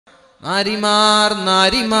നാരിമാർ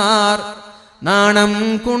നാരിമാർ നാണം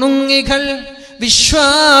കുണുങ്ങികൾ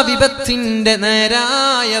വിശ്വാവിപത്തിന്റെ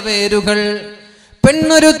നേരായ വേരുകൾ.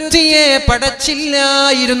 പെണ്ണൊരുത്തിയെ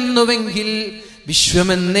പടച്ചില്ലായിരുന്നുവെങ്കിൽ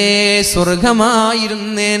വിശ്വമെന്നേ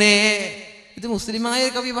സ്വർഗമായിരുന്നേനെ. ഇത് മുസ്ലിമായ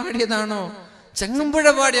കവി പാടിയതാണോ? ചങ്ങമ്പുഴ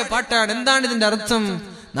പാടിയ പാട്ടാണ്. എന്താണ് ഇതിന്റെ അർത്ഥം?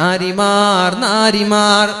 നാരിമാർ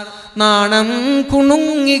നാരിമാർ നാണം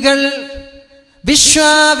കുണുങ്ങികൾ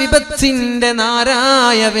വിശ്വാവിപത്തിന്റെ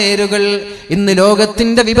നാരായ വേരുകൾ. ഇന്ന്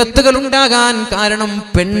ലോകത്തിന്റെ വിപത്തുകൾ ഉണ്ടാകാൻ കാരണം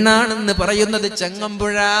പെണ്ണാണെന്ന് പറയുന്നത്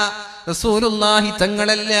ചങ്ങമ്പുഴ. റസൂലുള്ളാഹി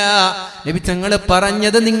തങ്ങളല്ല, നബി തങ്ങൾ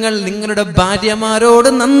പറഞ്ഞത് നിങ്ങൾ നിങ്ങളുടെ ഭാര്യമാരോട്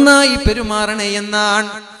നന്നായി പെരുമാറണേ എന്നാണ്.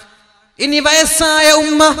 ഇനി വയസ്സായ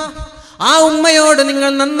ഉമ്മ, ആ ഉമ്മയോട് നിങ്ങൾ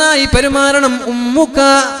നന്നായി പെരുമാറണം. ഉമ്മുക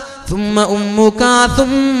തുമ്മ ഉമ്മുക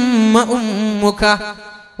തുമ്മ ഉമ്മുക.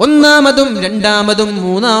 ഒന്നാമതും രണ്ടാമതും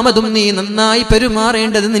മൂന്നാമതും നീ നന്നായി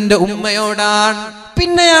പെരുമാറേണ്ടത് നിന്റെ ഉമ്മയോടാണ്,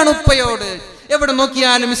 പിന്നെയാണ് ഉപ്പയോട്. എവിടെ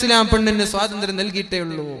നോക്കിയാലും ഇസ്ലാം പെണ്ണിന് സ്വാതന്ത്ര്യം നൽകിയിട്ടേ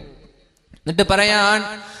ഉള്ളൂ. എന്നിട്ട് പറയാൻ,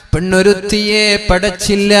 പെണ്ണൊരുത്തിയെ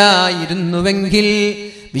പടച്ചില്ലായിരുന്നുവെങ്കിൽ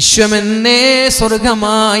വിശ്വമെന്നേ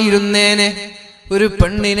സ്വർഗമായിരുന്നേനെ. ഒരു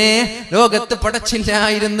പെണ്ണിനെ ലോകത്ത്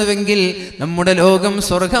പടച്ചില്ലായിരുന്നുവെങ്കിൽ നമ്മുടെ ലോകം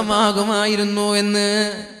സ്വർഗമാകുമായിരുന്നു എന്ന്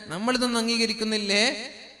നമ്മളിതൊന്നും അംഗീകരിക്കുന്നില്ലേ?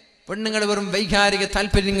 പെണ്ണുങ്ങൾ വെറും വൈകാരിക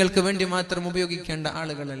താല്പര്യങ്ങൾക്ക് വേണ്ടി മാത്രം ഉപയോഗിക്കേണ്ട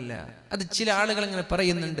ആളുകളല്ല. അത് ചില ആളുകൾ അങ്ങനെ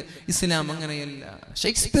പറയുന്നുണ്ട്. ഇസ്ലാം അങ്ങനെയല്ല.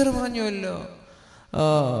 ഷേക്സ്പിയർ പറഞ്ഞുവല്ലോ,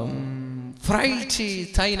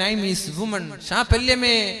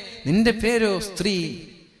 ചാപല്യമേ നിന്റെ പേരോ സ്ത്രീ.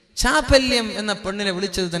 ചാപല്യം എന്ന പെണ്ണിനെ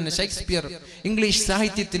വിളിച്ചത് തന്നെ ഷേക്സ്പിയർ, ഇംഗ്ലീഷ്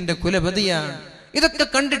സാഹിത്യത്തിന്റെ കുലപതിയാണ്. ഇതൊക്കെ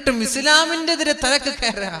കണ്ടിട്ടും ഇസ്ലാമിന്റെ എതിരെ തലക്ക്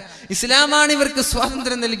കയറാ. ഇസ്ലാമാണ് ഇവർക്ക്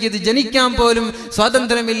സ്വാതന്ത്ര്യം നൽകിയത്. ജനിക്കാൻ പോലും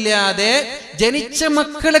സ്വാതന്ത്ര്യമില്ലാതെ ജനിച്ച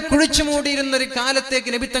മക്കളെ കുഴിച്ചു മൂടിയിരുന്ന ഒരു കാലത്തേക്ക്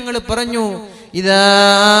നബി തങ്ങൾ പറഞ്ഞു, ഇദാ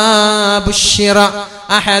ബുശ്ശിറ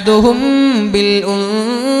അഹദുഹും ബിൽ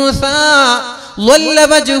ഉൻസാ ളല്ല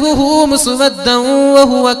വജ്ഹുഹു മുസ്വദ്ദൻ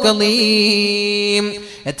വഹുവ കളീം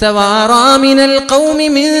യതവാറാ മിനൽ ഖൗമി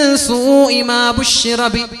മിൻ സൂഇ മാ ബുശ്ശിറ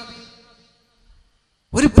ബി.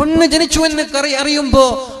 ഒരു പെണ്ണ് ജനിച്ചു എന്ന് അറിയുമ്പോ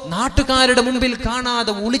നാട്ടുകാരുടെ മുമ്പിൽ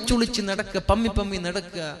കാണാതെ ഒളിച്ചൊളിച്ച് നടക്കുക, പമ്മി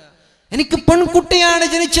നടക്കുക. എനിക്ക് പെൺകുട്ടിയാണ്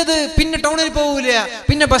ജനിച്ചത്, പിന്നെ ടൗണിൽ പോവൂല,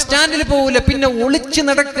 പിന്നെ ബസ് സ്റ്റാൻഡിൽ പോവൂല, പിന്നെ ഒളിച്ച്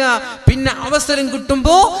നടക്കുക. പിന്നെ അവസരം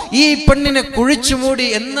കിട്ടുമ്പോ ഈ പെണ്ണിനെ കുഴിച്ചു മൂടി,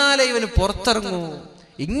 എന്നാലേ ഇവന് പുറത്തിറങ്ങൂ.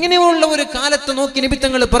 ഇങ്ങനെയുള്ള ഒരു കാലത്ത് നോക്കി നബി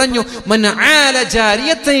തങ്ങൾ പറഞ്ഞു, മൻ ആല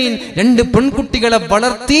ജാരിയത്തൈൻ, രണ്ട് പെൺകുട്ടികളെ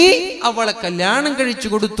വളർത്തി അവളെ കല്യാണം കഴിച്ചു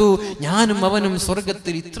കൊടുത്തു, ഞാനും അവനും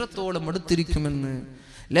സ്വർഗത്തിൽ ഇത്രത്തോളം അടുത്തിരിക്കുമെന്ന്.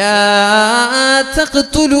 ലാ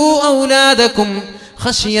തഖ്തുലൂ ഔലാദകും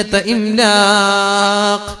ഖശിയത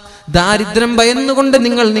ഇംലാഖ്. ദാരിദ്ര്യം ഭയന്നുകൊണ്ട്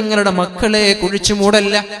നിങ്ങൾ നിങ്ങളുടെ മക്കളെ കുഴിച്ചു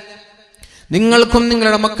മൂടല്ല. നിങ്ങൾക്കും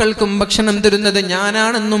നിങ്ങളുടെ മക്കൾക്കും ഭക്ഷണം തരുന്നത്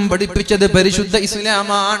ഞാനാണെന്നും പഠിപ്പിച്ചത് പരിശുദ്ധ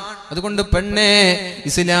ഇസ്ലാമാണ്. അതുകൊണ്ട് പെണ്ണെ,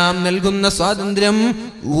 ഇസ്ലാം നൽകുന്ന സ്വാതന്ത്ര്യം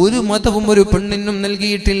ഒരു മതവും ഒരു പെണ്ണിനും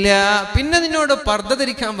നൽകിയിട്ടില്ല. പിന്നെ നിന്നോട് പർദ്ദ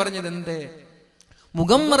ധരിക്കാൻ പറഞ്ഞതെന്തേ?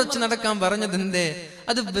 മുഖം മറച്ച് നടക്കാൻ പറഞ്ഞതെന്തേ?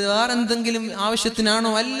 അത് വേറെന്തെങ്കിലും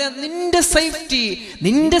ആവശ്യത്തിനാണോ? അല്ല, നിന്റെ സേഫ്റ്റി,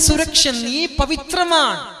 നിന്റെ സുരക്ഷ. നീ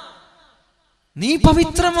പവിത്രമാണ്,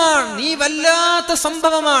 നീ വല്ലാത്ത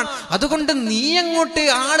സംഭവമാണ്. അതുകൊണ്ട് നീ അങ്ങോട്ട്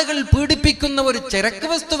ആളുകൾ പീഡിപ്പിക്കുന്ന ഒരു ചരക്ക്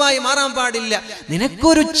വസ്തുവായി മാറാൻ പാടില്ല.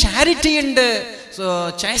 നിനക്കൊരു ചാരിറ്റി ഉണ്ട്,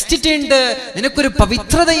 ചാസ്റ്റിറ്റി ഉണ്ട്, നിനക്കൊരു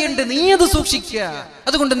പവിത്രതയുണ്ട്. നീ അത് സൂക്ഷിക്കുക.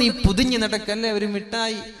 അതുകൊണ്ട് നീ പൊതിഞ്ഞ് നടക്കല്ലേ. ഒരു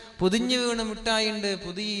മിഠായി പൊതിഞ്ഞു വീണ് മിഠായി ഉണ്ട്,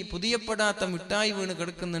 പുതിയപ്പെടാത്ത മിഠായി വീണ്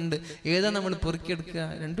കിടക്കുന്നുണ്ട്. ഏതാ നമ്മൾ പെറുക്കിയെടുക്കുക?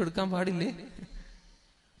 രണ്ടും എടുക്കാൻ പാടില്ലേ?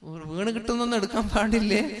 വീണ് കിട്ടുന്നൊന്നും എടുക്കാൻ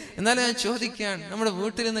പാടില്ലേ? എന്നാലും ഞാൻ ചോദിക്കാൻ, നമ്മുടെ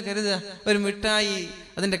വീട്ടിൽ നിന്ന് കരുതുക, ഒരു മിഠായി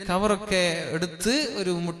അതിന്റെ കവറൊക്കെ എടുത്ത്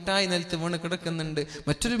ഒരു മിഠായി നിലത്ത് വീണ് കിടക്കുന്നുണ്ട്,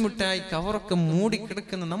 മറ്റൊരു മിഠായി കവറൊക്കെ മൂടി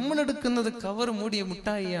കിടക്കുന്നു. നമ്മൾ എടുക്കുന്നത് കവർ മൂടിയ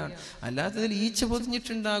മിഠായിയാണ്. അല്ലാത്തതിൽ ഈച്ച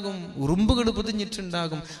പൊതിഞ്ഞിട്ടുണ്ടാകും, ഉറുമ്പുകൾ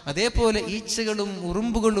പൊതിഞ്ഞിട്ടുണ്ടാകും. അതേപോലെ ഈച്ചകളും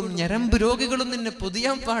ഉറുമ്പുകളും ഞരമ്പ് രോഗികളും നിന്നെ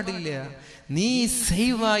പൊതിയാൻ പാടില്ല. നീ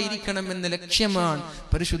സേവായിരിക്കണം എന്ന ലക്ഷ്യമാണ്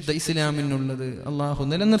പരിശുദ്ധ ഇസ്ലാമിനുള്ളത്. അള്ളാഹു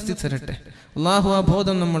നിലനിർത്തി തരട്ടെ. അള്ളാഹു ആ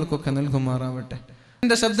ബോധം നമ്മൾക്കൊക്കെ നൽകുമാറാവട്ടെ.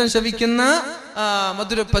 എന്റെ ശബ്ദം ശവിക്കുന്ന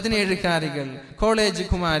മധുര 17കാരികൾ, കോളേജ്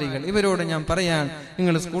കുമാരികൾ, ഇവരോട് ഞാൻ പറയാൻ,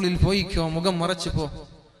 നിങ്ങൾ സ്കൂളിൽ പോയിക്കോ, മുഖം മറച്ചു പോ.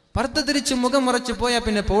 പർദ്ദ തിരിച്ച് മുഖം മറച്ചു പോയാൽ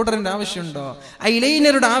പിന്നെ പൗഡറിന്റെ ആവശ്യമുണ്ടോ?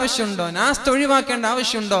 ഐലൈനറുടെ ആവശ്യമുണ്ടോ? നാസ്ത ഒഴിവാക്കേണ്ട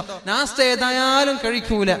ആവശ്യമുണ്ടോ? നാസ്ത ഏതായാലും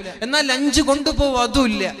കഴിക്കൂല, എന്നാൽ ലഞ്ച് കൊണ്ടുപോകും,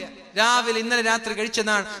 അതുമില്ല. രാവിലെ ഇന്നലെ രാത്രി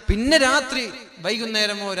കഴിച്ചതാണ്, പിന്നെ രാത്രി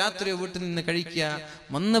വൈകുന്നേരമോ രാത്രിയോ വീട്ടിൽ നിന്ന് കഴിക്കുക.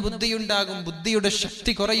 മന്ദബുദ്ധിയുണ്ടാകും, ബുദ്ധിയുടെ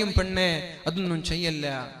ശക്തി കുറയും. പെണ്ണെ, അതൊന്നും ചെയ്യല്ല.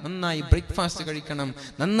 നന്നായി ബ്രേക്ക്ഫാസ്റ്റ് കഴിക്കണം,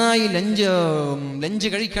 നന്നായി ലഞ്ച്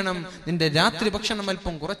കഴിക്കണം. നിന്റെ രാത്രി ഭക്ഷണം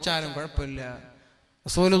അല്പം കുറച്ചാലും കുഴപ്പമില്ല.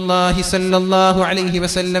 റസൂലുള്ളാഹി സ്വല്ലല്ലാഹു അലൈഹി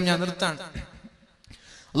വസല്ലം, ഞാൻ നിർത്താണ്,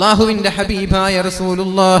 അല്ലാഹുവിന്റെ ഹബീബായ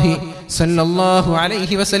റസൂലുള്ളാഹി സ്വല്ലല്ലാഹു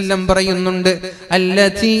അലൈഹി വസല്ലം പറയുന്നുണ്ട്,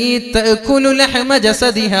 അല്ലതീ തഅകുലു ലഹമ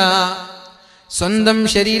ജസദിഹാ, സ്വന്തം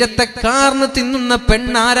ശരീരത്തെ കാർന്ന് തിന്നുന്ന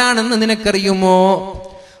പെണ്ണാരാണെന്ന് നിനക്കറിയുമോ?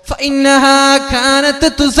 ഫഇന്നഹാ കാനത്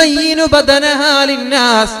തുസയ്യിനു ബദനഹാ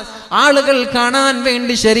ലിന്നാസ്, ആളുകൾ കാണാൻ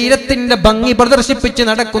വേണ്ടി ശരീരത്തിന്റെ ഭംഗി പ്രദർശിപ്പിച്ച്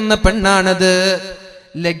നടക്കുന്ന പെണ്ണാണത്.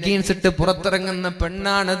 ലെഗിൻസ് ഇട്ട് പുറത്തിറങ്ങുന്ന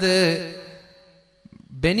പെണ്ണാണത്.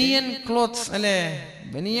 ബനിയൻ ക്ലോത്ത്സ് അല്ലെ,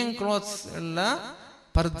 ബനിയൻ ക്ലോത്ത്സ് ഉള്ള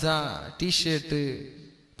പർദ, ടീഷർട്ട്,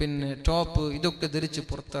 പിന്നെ ടോപ്പ്, ഇതൊക്കെ ധരിച്ച്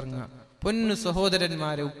പുറത്തിറങ്ങുക. പൊന്നു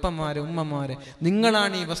സഹോദരന്മാരെ, ഉപ്പമാരെ, ഉമ്മമാരെ,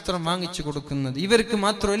 നിങ്ങളാണ് ഈ വസ്ത്രം വാങ്ങിച്ചു കൊടുക്കുന്നത്. ഇവർക്ക്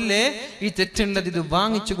മാത്രമല്ലേ ഈ തെറ്റുള്ളത്, ഇത്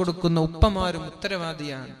വാങ്ങിച്ചു കൊടുക്കുന്ന ഉപ്പമാരും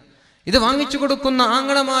ഉത്തരവാദിയാണ്. ഇത് വാങ്ങിച്ചു കൊടുക്കുന്ന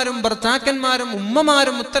ആങ്ങളമാരും ഭർത്താക്കന്മാരും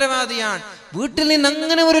ഉമ്മമാരും ഉത്തരവാദിയാണ്. വീട്ടിൽ നിന്ന്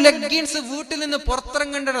അങ്ങനെ ഒരു ലെഗിൻസ് വീട്ടിൽ നിന്ന്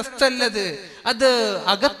പുറത്തിറങ്ങേണ്ട ഡ്രസ്സല്ലത്, അത്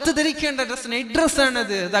അകത്ത് ധരിക്കേണ്ട ഡ്രസ്, നൈറ്റ്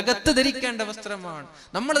ഡ്രസ്സാണത്. അത് അകത്ത് ധരിക്കേണ്ട വസ്ത്രമാണ്.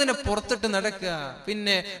 നമ്മളതിനെ പുറത്തിട്ട് നടക്കുക.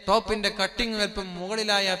 പിന്നെ ടോപ്പിന്റെ കട്ടിങ് അല്പം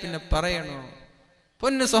മുകളിലായ പിന്നെ പറയണോ?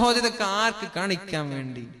 പൊന്നു സഹോദരക്ക് ആർക്ക് കാണിക്കാൻ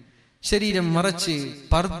വേണ്ടി? ശരീരം മറച്ച്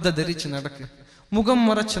പർദ്ദ ധരിച്ച് നടക്ക്, മുഖം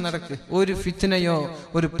മറച്ച് നടക്ക്. ഒരു ഫിത്നയോ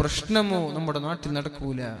ഒരു പ്രശ്നമോ നമ്മുടെ നാട്ടിൽ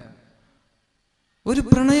നടക്കൂല, ഒരു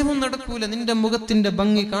പ്രണയവും നടക്കൂല. നിന്റെ മുഖത്തിന്റെ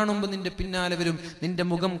ഭംഗി കാണുമ്പോൾ നിന്റെ പിന്നാലെ വരും. നിന്റെ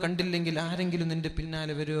മുഖം കണ്ടില്ലെങ്കിൽ ആരെങ്കിലും നിന്റെ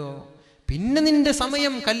പിന്നാലെ വരുമോ? പിന്നെ നിന്റെ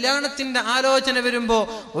സമയം, കല്യാണത്തിന്റെ ആലോചന വരുമ്പോ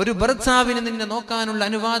ഒരു ഭർത്താവിന് നിന്നെ നോക്കാനുള്ള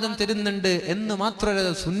അനുവാദം തരുന്നുണ്ട് എന്ന്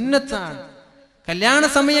മാത്രമല്ല, സുന്നത്താണ്. കല്യാണ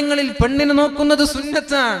സമയങ്ങളിൽ പെണ്ണിനെ നോക്കുന്നത്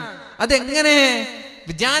സുന്നത്താണ്. അതെങ്ങനെ?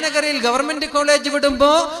 വിദ്യാനഗരയിൽ ഗവൺമെന്റ് കോളേജ്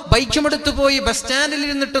വിടുമ്പോ ബൈക്കുമെടുത്തു പോയി ബസ് സ്റ്റാൻഡിൽ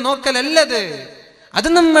ഇരുന്നിട്ട് നോക്കലല്ലത്. അത്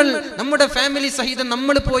നമ്മുടെ ഫാമിലി സഹിതം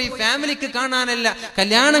നമ്മൾ പോയി ഫാമിലിക്ക് കാണാനല്ല.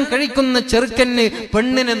 കല്യാണം കഴിക്കുന്ന ചെറുക്കന്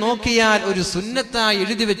പെണ്ണിനെ നോക്കിയാൽ ഒരു സുന്നത്തായി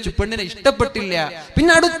എഴുതി വെച്ചു. പെണ്ണിനെ ഇഷ്ടപ്പെട്ടില്ല,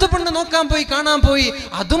 പിന്നെ അടുത്ത പെണ്ണ് നോക്കാൻ പോയി, കാണാൻ പോയി,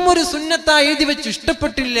 അതും ഒരു സുന്നത്തായി എഴുതി വെച്ചു.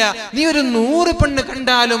 ഇഷ്ടപ്പെട്ടില്ല, നീ ഒരു 100 പെണ്ണ്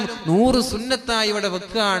കണ്ടാലും 100 സുന്നത്തായി ഇവിടെ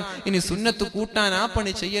വെക്കാൻ. ഇനി സുന്നത്ത് കൂട്ടാൻ ആ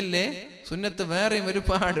പണി ചെയ്യല്ലേ. സുന്നത്ത് വേറെയും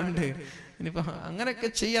ഒരുപാടുണ്ട്. ഇനിയിപ്പോ അങ്ങനെയൊക്കെ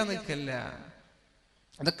ചെയ്യാൻ നിൽക്കല്ല,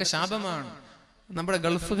 അതൊക്കെ ശാപമാണ്. നമ്മുടെ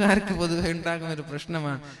ഗൾഫുകാർക്ക് പൊതുവെ ഉണ്ടാകുന്ന ഒരു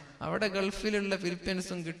പ്രശ്നമാണ്. അവിടെ ഗൾഫിലുള്ള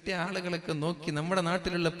ഫിലിപ്പീൻസും കിട്ടിയ ആളുകളൊക്കെ നോക്കി നമ്മുടെ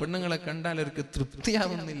നാട്ടിലുള്ള പെണ്ണുങ്ങളെ കണ്ടാൽ അവർക്ക്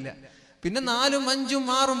തൃപ്തിയാവുന്നില്ല. പിന്നെ 4, 5,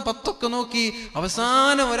 6, 10 നോക്കി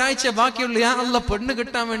അവസാനം ഒരാഴ്ച ബാക്കിയുള്ള അല്ല പെണ്ണ്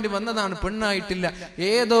കിട്ടാൻ വേണ്ടി വന്നതാണ്, പെണ്ണായിട്ടില്ല.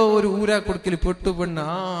 ഏതോ ഒരു ഊരാ കൊടുക്കൽ പെട്ടു, പെണ്ണ്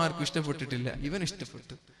ആർക്കും ഇഷ്ടപ്പെട്ടിട്ടില്ല, ഇവൻ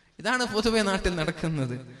ഇഷ്ടപ്പെട്ടു. ഇതാണ് പൊതുവെ നാട്ടിൽ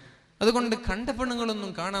നടക്കുന്നത്. അതുകൊണ്ട് കണ്ട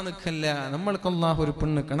പെണ്ണുങ്ങളൊന്നും കാണാൻ നിൽക്കല്ല. നമ്മൾക്ക് അല്ലാഹു ഒരു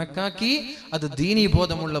പെണ്ണ് കണക്കാക്കി അത് ദീനീ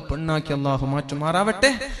ബോധമുള്ള പെണ്ണാക്കി അല്ലാഹു മാറ്റുമാറാവട്ടെ.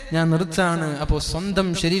 ഞാൻ നിർത്താണ്. അപ്പോൾ സ്വന്തം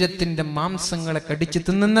ശരീരത്തിന്റെ മാംസങ്ങളെ കടിച്ചു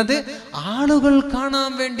തിന്നുന്നത്, ആളുകൾ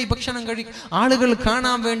കാണാൻ വേണ്ടി ഭക്ഷണം ആളുകൾ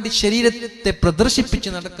കാണാൻ വേണ്ടി ശരീരത്തെ പ്രദർശിപ്പിച്ച്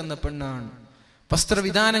നടക്കുന്ന പെണ്ണാണ്.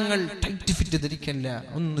 വസ്ത്രവിധാനങ്ങൾ ടൈറ്റ് ഫിറ്റ് ധരിക്കല്ല,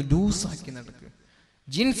 ഒന്ന് ലൂസാക്കി നടക്കുക.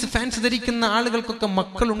 ജീൻസ് ഫാൻസ് ധരിക്കുന്ന ആളുകൾക്കൊക്കെ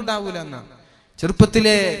മക്കൾ ഉണ്ടാവൂല എന്നാ.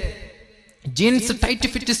 ചെറുപ്പത്തിലെ jeans tight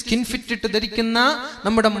fit, skin fit ഇട്ട് ധരിക്കുന്ന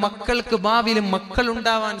നമ്മുടെ മക്കൾക്ക് ഭാവിയിൽ മക്കൾ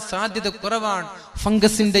ഉണ്ടാവാൻ സാധ്യത കുറവാണ്.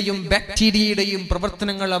 ഫംഗസിന്റെയും ബാക്ടീരിയയുടെയും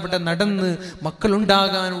പ്രവർത്തനങ്ങൾ അവിടെ നടന്ന് മക്കൾ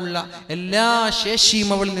ഉണ്ടാകാനുള്ള എല്ലാ ശേഷിയും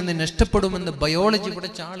അവളിൽ നിന്ന് നഷ്ടപ്പെടുമെന്ന് ബയോളജി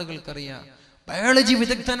പഠിച്ച ആളുകൾക്കറിയാം. ബയോളജി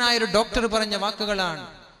വിദഗ്ധനായ ഒരു ഡോക്ടർ പറഞ്ഞ വാക്കുകളാണ്.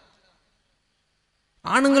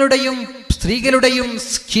 ആണുങ്ങളുടെയും സ്ത്രീകളുടെയും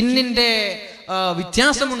സ്കിന്നിന്റെ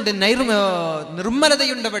വ്യത്യാസമുണ്ട്,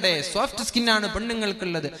 നിർമ്മലതയുണ്ട്. അവിടെ സോഫ്റ്റ് സ്കിന്നാണ്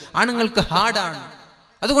പെണ്ണുങ്ങൾക്കുള്ളത്, ആണുങ്ങൾക്ക് ഹാർഡാണ്.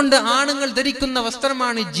 അതുകൊണ്ട് ആണുങ്ങൾ ധരിക്കുന്ന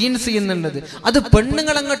വസ്ത്രമാണ് ജീൻസ് എന്നുള്ളത്. അത്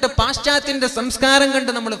പെണ്ണുങ്ങൾ അങ്ങോട്ട് പാശ്ചാത്യന്റെ സംസ്കാരം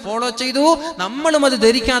കണ്ട് നമ്മൾ ഫോളോ ചെയ്തു, നമ്മളും അത്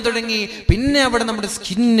ധരിക്കാൻ തുടങ്ങി. പിന്നെ അവിടെ നമ്മുടെ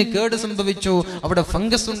സ്കിന്നിന് കേട് സംഭവിച്ചു, അവിടെ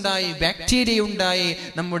ഫംഗസ് ഉണ്ടായി, ബാക്ടീരിയ ഉണ്ടായി,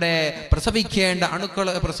 നമ്മുടെ പ്രസവിക്കേണ്ട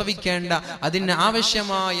പ്രസവിക്കേണ്ട അതിന്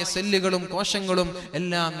ആവശ്യമായ സെല്ലുകളും കോശങ്ങളും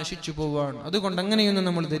എല്ലാം നശിച്ചു പോവാണ്. അതുകൊണ്ട് അങ്ങനെയൊന്നും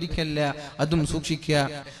നമ്മൾ ധരിക്കല്ല, അതും സൂക്ഷിക്കുക.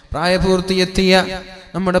 പ്രായപൂർത്തിയെത്തിയ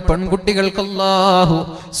നമ്മുടെ പെൺകുട്ടികൾക്ക് അല്ലാഹു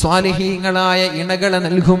സ്വാലിഹീങ്ങളായ ഇണകളെ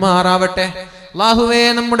നൽകുമാറാവട്ടെ. അല്ലാഹുവേ,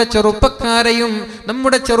 നമ്മുടെ ചെറുപ്പക്കാരെയും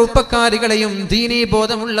നമ്മുടെ ചെറുപ്പക്കാരികളെയും ദീനീ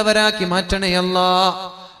ബോധമുള്ളവരാക്കി മാറ്റണേ അല്ലാഹ്.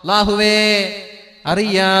 അല്ലാഹുവേ,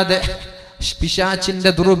 അറിയാതെ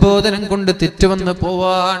പിശാചിന്റെ ദുർബോധനം കൊണ്ട് തെറ്റുവന്ന്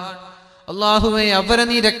പോവാൻ അല്ലാഹുവേ അവരെ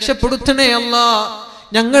നീ രക്ഷപ്പെടുത്തണേ അല്ലാഹ്.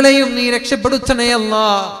 ഞങ്ങളെയും നീ രക്ഷപ്പെടുത്തണേ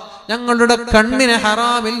അല്ലാഹ്. ഞങ്ങളുടെ കണ്ണിനെ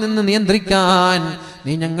ഹറാമിൽ നിന്ന് നിയന്ത്രിക്കാൻ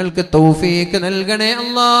നീ ഞങ്ങൾക്ക് തൗഫീക്ക് നൽകണേ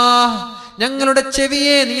അല്ലാഹ്. ഞങ്ങളുടെ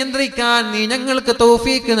ചെവിയെ നിയന്ത്രിക്കാൻ നീ ഞങ്ങൾക്ക്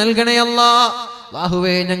തൗഫീക്ക് നൽകണേ അല്ലാഹ്.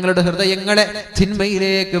 അല്ലാഹുവേ, ഞങ്ങളുടെ ഹൃദയങ്ങളെ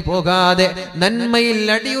തിന്മയിലേക്ക് പോകാതെ നന്മയിൽ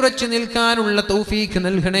അടിയുറച്ചു നിൽക്കാനുള്ള തൗഫീക്ക്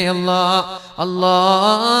നൽകണേ അല്ലാഹ്.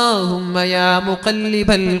 അല്ലാഹുമ്മ യാ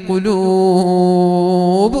മുഖല്ലിബൽ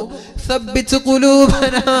ഖുലൂബ് സബ്ബിത്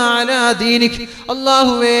ഖുലൂബനാ അലാ ദീനിക്.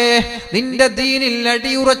 അല്ലാഹുവേ നിന്റെ ദീനിൽ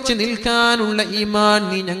അടിയുറച്ചു നിൽക്കാനുള്ള ഈമാൻ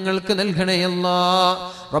നീ ഞങ്ങൾക്ക് നൽകണേ അല്ലാഹ്.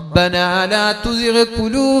 റബ്ബനാ ലാ തുസിഗ്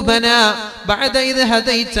ഖുലൂബനാ ബഅദ ഇദ്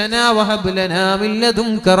ഹദൈതനാ വഹബ് ലനാ മിൻ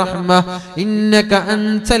ലദുൻക റഹ്മ ഇന്നക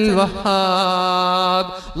അൻതൽ വഹാബ്.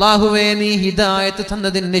 അല്ലാഹുവേ നീ ഹിദായത്ത്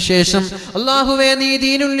തന്നതിന് ശേഷം, അല്ലാഹുവേ നീ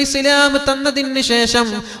ദീനുൽ ഇസ്ലാം തന്നതിന് ശേഷം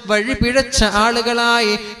വഴി പിഴച്ച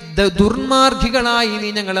ആളുകളായി, ദുർമാർഗികളായി നീ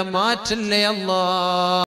ഞങ്ങളെ മാറ്റല്ലേ അല്ലാഹ്.